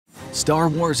Star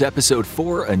Wars Episode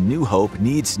 4 A New Hope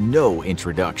needs no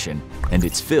introduction, and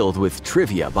it's filled with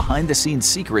trivia, behind-the-scenes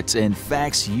secrets, and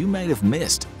facts you might have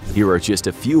missed. Here are just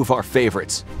a few of our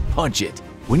favorites. Punch it!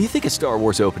 When you think of Star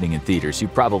Wars opening in theaters, you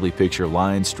probably picture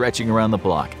lines stretching around the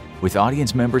block, with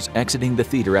audience members exiting the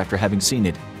theater after having seen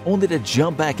it, only to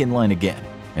jump back in line again,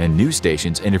 and news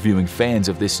stations interviewing fans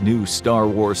of this new Star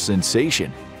Wars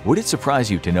sensation. Would it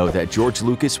surprise you to know that George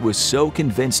Lucas was so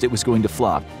convinced it was going to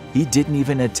flop, he didn't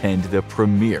even attend the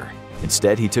premiere?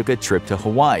 Instead, he took a trip to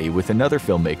Hawaii with another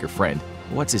filmmaker friend.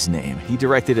 What's his name? He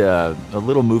directed a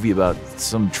little movie about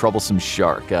some troublesome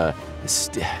shark,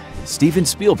 Steven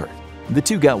Spielberg. The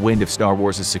two got wind of Star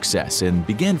Wars' success and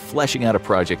began fleshing out a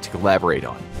project to collaborate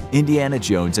on, Indiana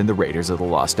Jones and the Raiders of the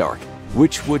Lost Ark,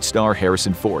 which would star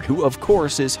Harrison Ford, who of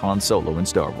course is Han Solo in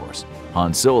Star Wars.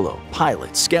 Han Solo,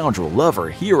 pilot, scoundrel, lover,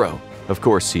 hero. Of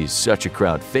course, he's such a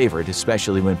crowd favorite,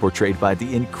 especially when portrayed by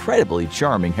the incredibly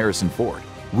charming Harrison Ford.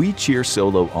 We cheer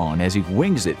Solo on as he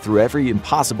wings it through every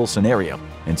impossible scenario,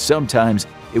 and sometimes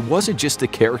it wasn't just the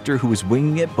character who was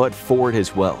winging it, but Ford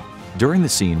as well. During the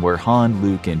scene where Han,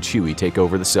 Luke, and Chewie take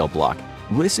over the cell block,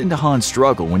 listen to Han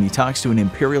struggle when he talks to an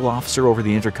Imperial officer over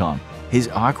the intercom. His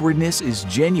awkwardness is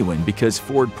genuine because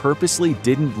Ford purposely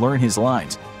didn't learn his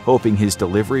lines, hoping his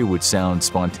delivery would sound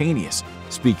spontaneous.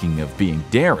 Speaking of being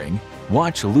daring,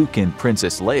 watch Luke and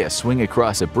Princess Leia swing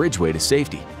across a bridgeway to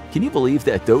safety. Can you believe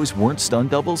that those weren't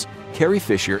stunt doubles? Carrie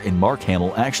Fisher and Mark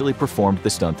Hamill actually performed the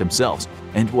stunt themselves,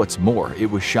 and what's more,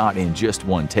 it was shot in just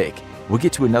one take. We'll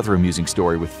get to another amusing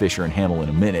story with Fisher and Hamill in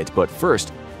a minute, but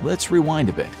first, let's rewind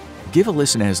a bit. Give a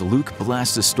listen as Luke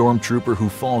blasts a stormtrooper who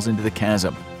falls into the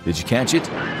chasm. Did you catch it?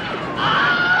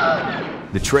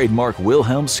 The trademark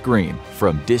Wilhelm scream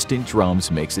from Distant Drums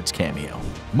makes its cameo.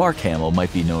 Mark Hamill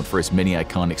might be known for his many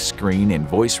iconic screen and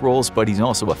voice roles, but he's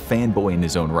also a fanboy in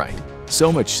his own right.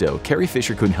 So much so, Carrie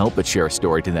Fisher couldn't help but share a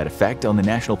story to that effect on the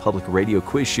National Public Radio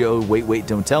quiz show Wait, Wait,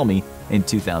 Don't Tell Me in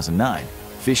 2009.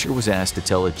 Fisher was asked to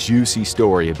tell a juicy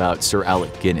story about Sir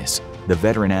Alec Guinness, the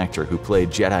veteran actor who played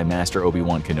Jedi Master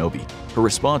Obi-Wan Kenobi. Her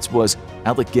response was,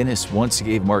 Alec Guinness once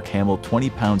gave Mark Hamill 20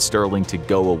 pounds sterling to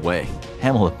go away.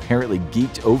 Hamill apparently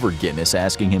geeked over Guinness,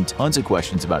 asking him tons of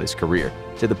questions about his career,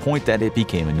 to the point that it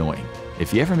became annoying.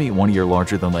 If you ever meet one of your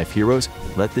larger-than-life heroes,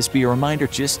 let this be a reminder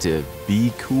just to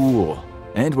be cool.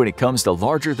 And when it comes to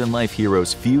larger-than-life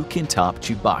heroes, few can top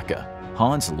Chewbacca,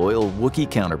 Han's loyal Wookiee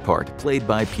counterpart, played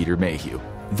by Peter Mayhew.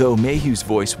 Though Mayhew's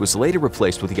voice was later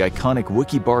replaced with the iconic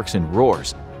Wookiee barks and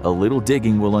roars, a little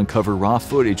digging will uncover raw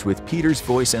footage with Peter's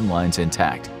voice and lines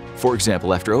intact. For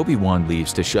example, after Obi-Wan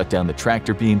leaves to shut down the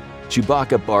tractor beam,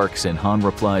 Chewbacca barks and Han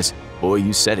replies, "Boy,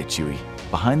 you said it, Chewie."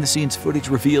 Behind-the-scenes footage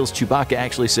reveals Chewbacca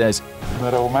actually says,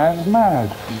 "That old man's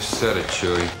mad." You said it,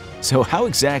 Chewie. So how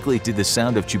exactly did the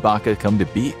sound of Chewbacca come to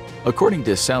be? According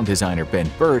to sound designer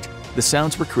Ben Burt, the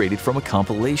sounds were created from a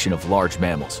compilation of large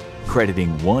mammals, crediting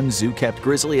one zoo-kept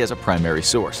grizzly as a primary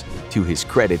source. To his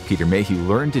credit, Peter Mayhew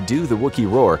learned to do the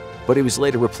Wookiee roar, but it was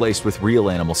later replaced with real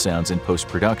animal sounds in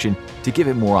post-production to give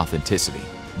it more authenticity.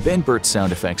 Ben Burt's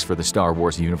sound effects for the Star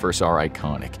Wars universe are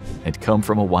iconic and come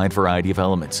from a wide variety of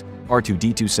elements.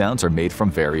 R2-D2 sounds are made from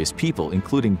various people,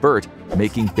 including Burt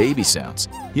making baby sounds.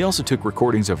 He also took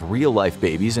recordings of real-life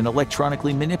babies and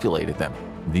electronically manipulated them.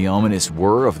 The ominous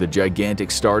whir of the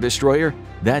gigantic Star Destroyer?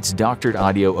 That's doctored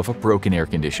audio of a broken air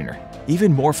conditioner.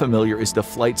 Even more familiar is the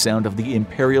flight sound of the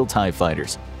Imperial TIE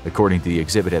Fighters. According to the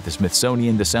exhibit at the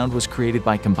Smithsonian, the sound was created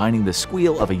by combining the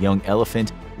squeal of a young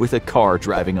elephant with a car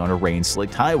driving on a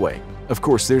rain-slicked highway. Of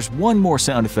course, there's one more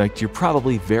sound effect you're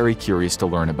probably very curious to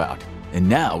learn about. And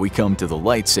now we come to the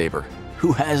lightsaber.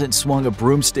 Who hasn't swung a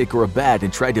broomstick or a bat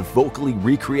and tried to vocally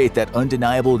recreate that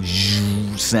undeniable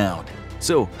zzzz sound?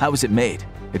 So, how is it made?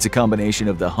 It's a combination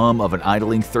of the hum of an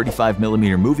idling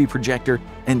 35mm movie projector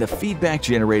and the feedback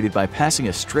generated by passing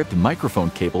a stripped microphone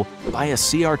cable by a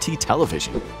CRT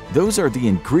television. Those are the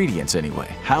ingredients anyway.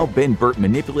 How Ben Burt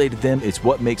manipulated them is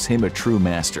what makes him a true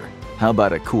master. How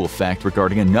about a cool fact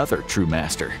regarding another true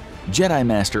master? Jedi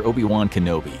Master Obi-Wan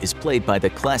Kenobi is played by the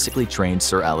classically trained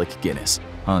Sir Alec Guinness.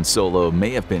 Han Solo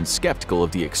may have been skeptical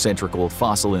of the eccentric old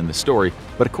fossil in the story,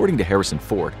 but according to Harrison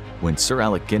Ford, when Sir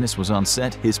Alec Guinness was on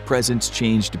set, his presence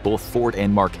changed both Ford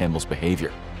and Mark Hamill's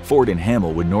behavior. Ford and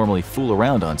Hamill would normally fool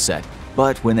around on set,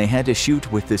 but when they had to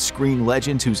shoot with the screen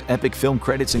legends whose epic film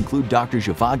credits include Dr.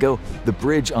 Zhivago, The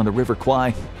Bridge on the River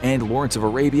Kwai, and Lawrence of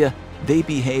Arabia, they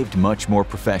behaved much more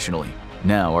professionally.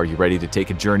 Now, are you ready to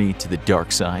take a journey to the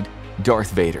dark side?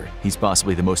 Darth Vader. He's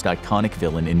possibly the most iconic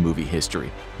villain in movie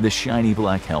history. The shiny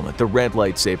black helmet, the red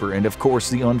lightsaber, and of course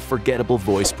the unforgettable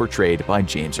voice portrayed by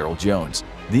James Earl Jones.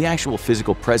 The actual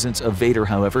physical presence of Vader,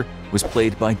 however, was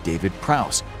played by David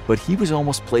Prowse, but he was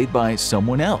almost played by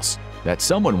someone else. That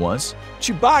someone was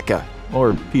Chewbacca,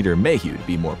 or Peter Mayhew to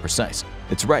be more precise.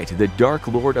 That's right, the Dark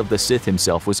Lord of the Sith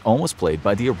himself was almost played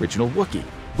by the original Wookiee.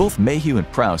 Both Mayhew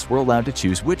and Prowse were allowed to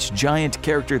choose which giant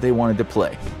character they wanted to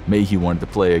play. Mayhew wanted to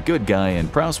play a good guy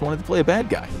and Prowse wanted to play a bad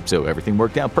guy, so everything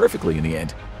worked out perfectly in the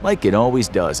end. Like it always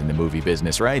does in the movie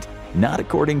business, right? Not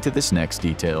according to this next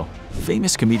detail.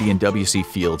 Famous comedian W.C.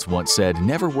 Fields once said,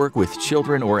 "Never work with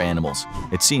children or animals."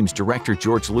 It seems director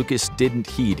George Lucas didn't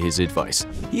heed his advice.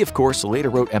 He, of course, later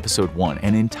wrote Episode 1,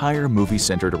 an entire movie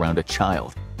centered around a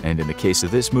child. And in the case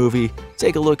of this movie,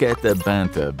 take a look at the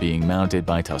bantha being mounted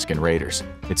by Tusken Raiders.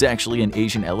 It's actually an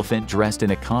Asian elephant dressed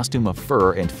in a costume of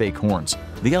fur and fake horns.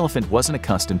 The elephant wasn't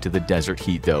accustomed to the desert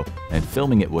heat though, and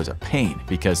filming it was a pain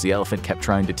because the elephant kept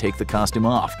trying to take the costume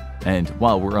off. And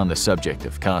while we're on the subject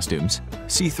of costumes,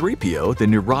 C-3PO, the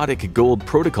neurotic gold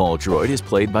protocol droid, is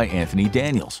played by Anthony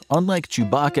Daniels. Unlike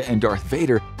Chewbacca and Darth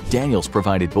Vader, Daniels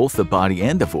provided both the body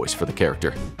and the voice for the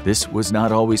character. This was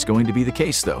not always going to be the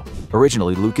case though.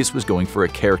 Originally, Lucas was going for a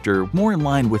character more in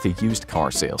line with a used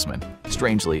car salesman.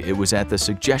 Strangely, it was at the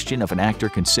suggestion of an actor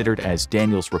considered as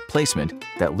Daniels' replacement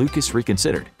that Lucas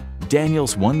reconsidered.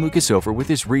 Daniels won Lucas over with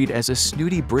his read as a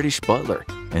snooty British butler,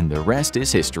 and the rest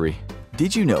is history.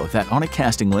 Did you know that on a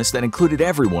casting list that included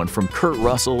everyone from Kurt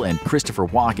Russell and Christopher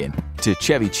Walken to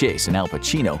Chevy Chase and Al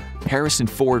Pacino, Harrison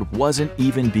Ford wasn't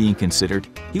even being considered?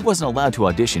 He wasn't allowed to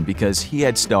audition because he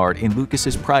had starred in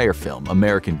Lucas's prior film,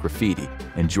 American Graffiti,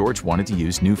 and George wanted to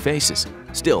use new faces.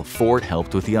 Still, Ford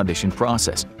helped with the audition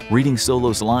process, reading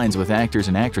Solo's lines with actors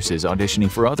and actresses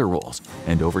auditioning for other roles,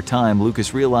 and over time,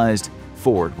 Lucas realized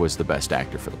Ford was the best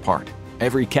actor for the part.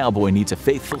 Every cowboy needs a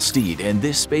faithful steed, and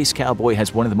this space cowboy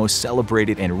has one of the most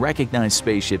celebrated and recognized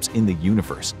spaceships in the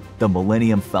universe, the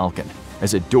Millennium Falcon.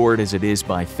 As adored as it is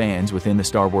by fans within the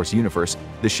Star Wars universe,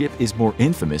 the ship is more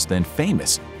infamous than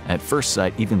famous. At first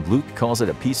sight, even Luke calls it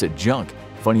a piece of junk.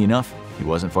 Funny enough, he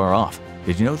wasn't far off.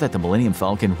 Did you know that the Millennium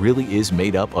Falcon really is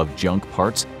made up of junk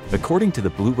parts? According to the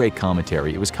Blu-ray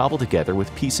commentary, it was cobbled together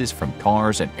with pieces from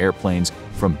cars and airplanes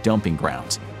from dumping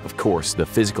grounds. Of course, the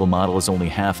physical model is only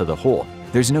half of the whole.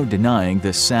 There's no denying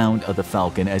the sound of the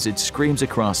Falcon as it screams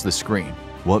across the screen.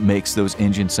 What makes those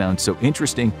engines sound so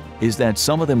interesting is that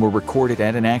some of them were recorded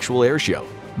at an actual air show,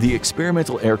 the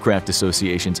Experimental Aircraft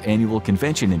Association's annual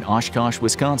convention in Oshkosh,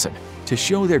 Wisconsin. To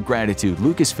show their gratitude,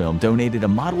 Lucasfilm donated a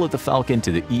model of the Falcon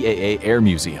to the EAA Air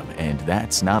Museum, and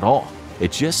that's not all.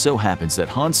 It just so happens that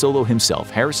Han Solo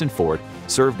himself, Harrison Ford,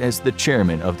 served as the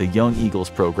chairman of the Young Eagles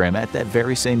program at that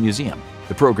very same museum.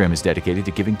 The program is dedicated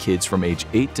to giving kids from age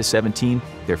 8 to 17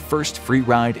 their first free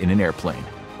ride in an airplane.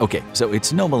 Okay, so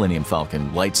it's no Millennium Falcon,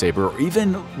 lightsaber, or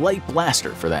even light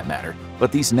blaster for that matter.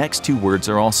 But these next two words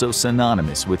are also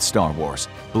synonymous with Star Wars: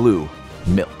 blue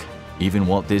milk. Even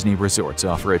Walt Disney Resorts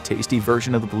offer a tasty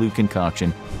version of the blue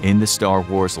concoction in the Star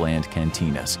Wars Land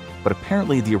cantinas. But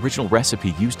apparently the original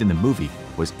recipe used in the movie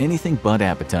was anything but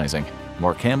appetizing.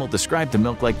 Mark Hamill described the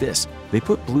milk like this: "They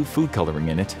put blue food coloring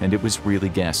in it and it was really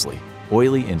ghastly.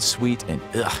 Oily and sweet and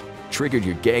triggered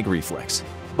your gag reflex."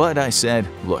 But I said,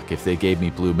 look, if they gave me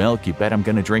blue milk, you bet I'm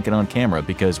gonna drink it on camera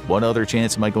because what other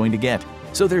chance am I going to get?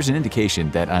 So there's an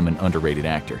indication that I'm an underrated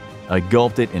actor. I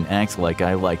gulped it and act like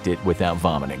I liked it without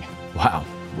vomiting. Wow,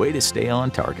 way to stay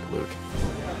on target, Luke.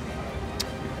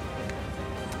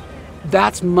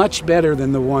 That's much better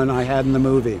than the one I had in the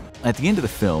movie. At the end of the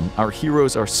film, our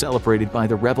heroes are celebrated by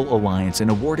the Rebel Alliance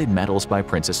and awarded medals by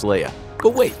Princess Leia.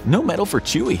 But wait, no medal for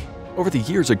Chewie? Over the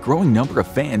years, a growing number of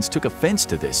fans took offense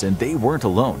to this, and they weren't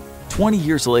alone. 20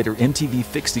 years later, MTV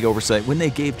fixed the oversight when they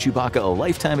gave Chewbacca a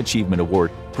Lifetime Achievement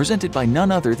Award presented by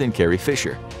none other than Carrie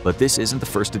Fisher. But this isn't the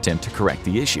first attempt to correct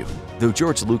the issue. Though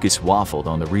George Lucas waffled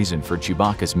on the reason for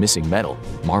Chewbacca's missing medal,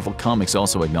 Marvel Comics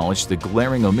also acknowledged the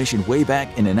glaring omission way back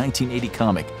in a 1980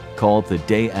 comic called The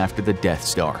Day After the Death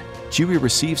Star. Chewie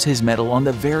receives his medal on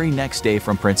the very next day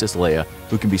from Princess Leia,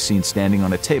 who can be seen standing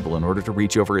on a table in order to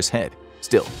reach over his head.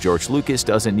 Still, George Lucas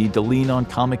doesn't need to lean on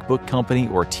comic book company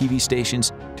or TV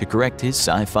stations to correct his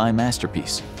sci-fi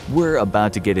masterpiece. We're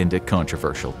about to get into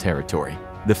controversial territory: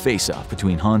 the face-off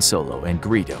between Han Solo and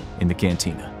Greedo in the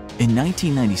cantina. In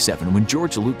 1997, when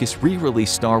George Lucas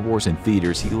re-released Star Wars in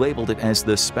theaters, he labeled it as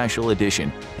the Special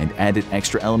Edition and added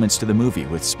extra elements to the movie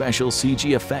with special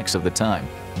CG effects of the time.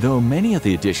 Though many of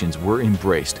the additions were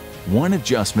embraced, one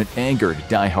adjustment angered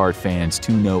die-hard fans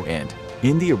to no end.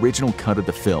 In the original cut of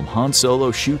the film, Han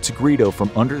Solo shoots Greedo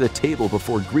from under the table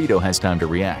before Greedo has time to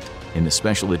react. In the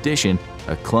special edition,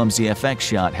 a clumsy FX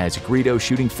shot has Greedo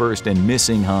shooting first and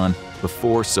missing Han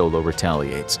before Solo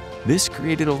retaliates. This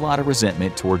created a lot of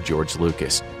resentment toward George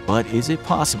Lucas, but is it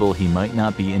possible he might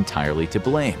not be entirely to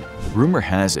blame? Rumor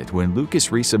has it when Lucas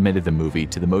resubmitted the movie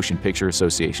to the Motion Picture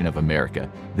Association of America,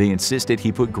 they insisted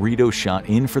he put Greedo's shot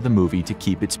in for the movie to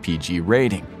keep its PG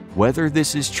rating. Whether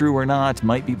this is true or not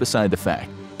might be beside the fact,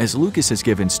 as Lucas has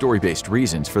given story-based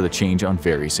reasons for the change on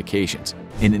various occasions.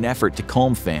 In an effort to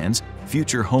calm fans,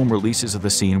 future home releases of the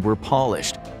scene were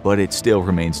polished, but it still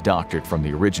remains doctored from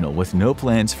the original with no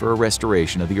plans for a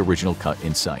restoration of the original cut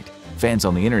in sight. Fans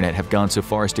on the internet have gone so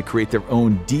far as to create their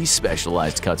own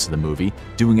despecialized cuts of the movie,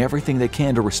 doing everything they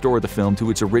can to restore the film to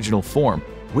its original form,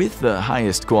 with the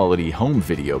highest quality home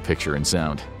video picture and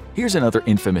sound. Here's another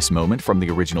infamous moment from the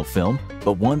original film,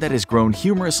 but one that has grown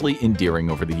humorously endearing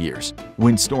over the years.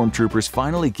 When stormtroopers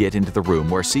finally get into the room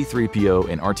where C-3PO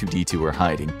and R2-D2 are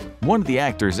hiding, one of the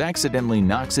actors accidentally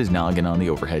knocks his noggin on the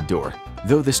overhead door.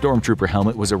 Though the stormtrooper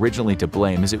helmet was originally to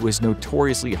blame as it was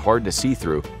notoriously hard to see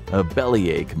through, a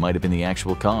bellyache might have been the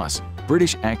actual cause.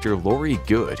 British actor Laurie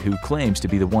Good, who claims to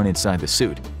be the one inside the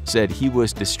suit, said he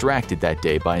was distracted that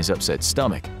day by his upset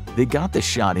stomach. They got the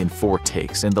shot in 4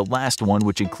 takes, and the last one,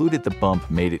 which included the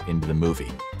bump, made it into the movie.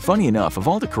 Funny enough, of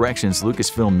all the corrections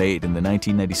Lucasfilm made in the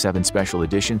 1997 special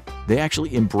edition, they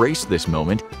actually embraced this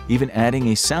moment, even adding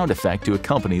a sound effect to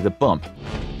accompany the bump.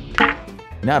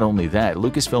 Not only that,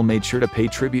 Lucasfilm made sure to pay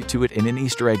tribute to it in an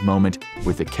Easter egg moment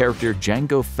with the character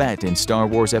Jango Fett in Star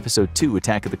Wars Episode II: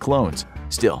 Attack of the Clones.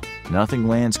 Still, nothing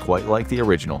lands quite like the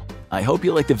original. I hope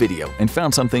you liked the video and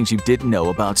found some things you didn't know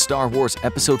about Star Wars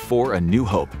Episode IV: A New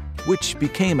Hope, which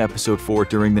became Episode 4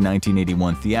 during the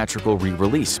 1981 theatrical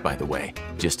re-release, by the way.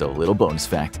 Just a little bonus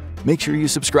fact. Make sure you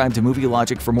subscribe to Movie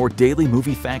Logic for more daily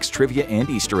movie facts, trivia, and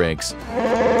Easter eggs.